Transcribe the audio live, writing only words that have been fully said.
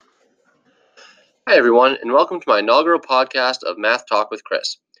Hi, everyone, and welcome to my inaugural podcast of Math Talk with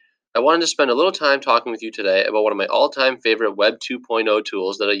Chris. I wanted to spend a little time talking with you today about one of my all time favorite Web 2.0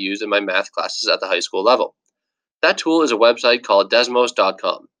 tools that I use in my math classes at the high school level. That tool is a website called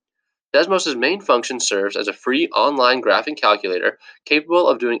Desmos.com. Desmos' main function serves as a free online graphing calculator capable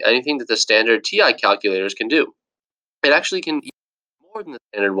of doing anything that the standard TI calculators can do. It actually can even do more than the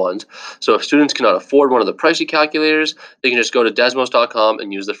standard ones, so if students cannot afford one of the pricey calculators, they can just go to Desmos.com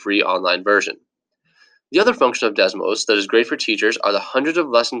and use the free online version. The other function of Desmos that is great for teachers are the hundreds of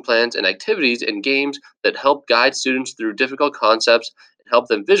lesson plans and activities and games that help guide students through difficult concepts and help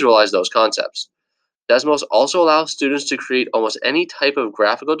them visualize those concepts. Desmos also allows students to create almost any type of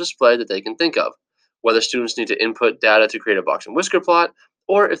graphical display that they can think of, whether students need to input data to create a box and whisker plot,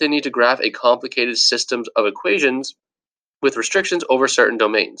 or if they need to graph a complicated system of equations with restrictions over certain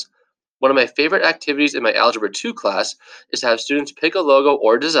domains. One of my favorite activities in my Algebra 2 class is to have students pick a logo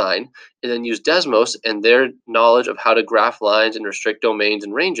or design and then use Desmos and their knowledge of how to graph lines and restrict domains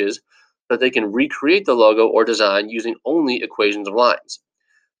and ranges so that they can recreate the logo or design using only equations of lines.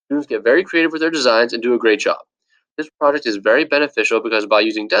 Students get very creative with their designs and do a great job. This project is very beneficial because by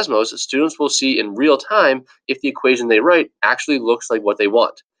using Desmos, students will see in real time if the equation they write actually looks like what they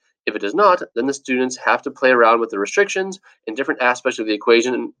want. If it does not, then the students have to play around with the restrictions and different aspects of the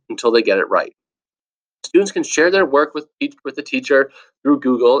equation until they get it right. Students can share their work with the teacher through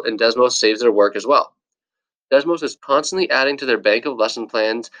Google, and Desmos saves their work as well. Desmos is constantly adding to their bank of lesson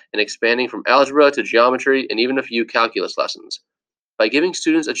plans and expanding from algebra to geometry and even a few calculus lessons. By giving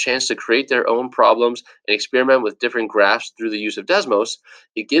students a chance to create their own problems and experiment with different graphs through the use of Desmos,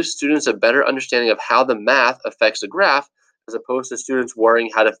 it gives students a better understanding of how the math affects the graph as opposed to students worrying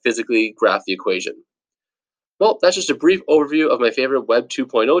how to physically graph the equation. Well, that's just a brief overview of my favorite Web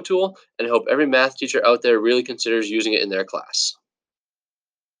 2.0 tool, and I hope every math teacher out there really considers using it in their class.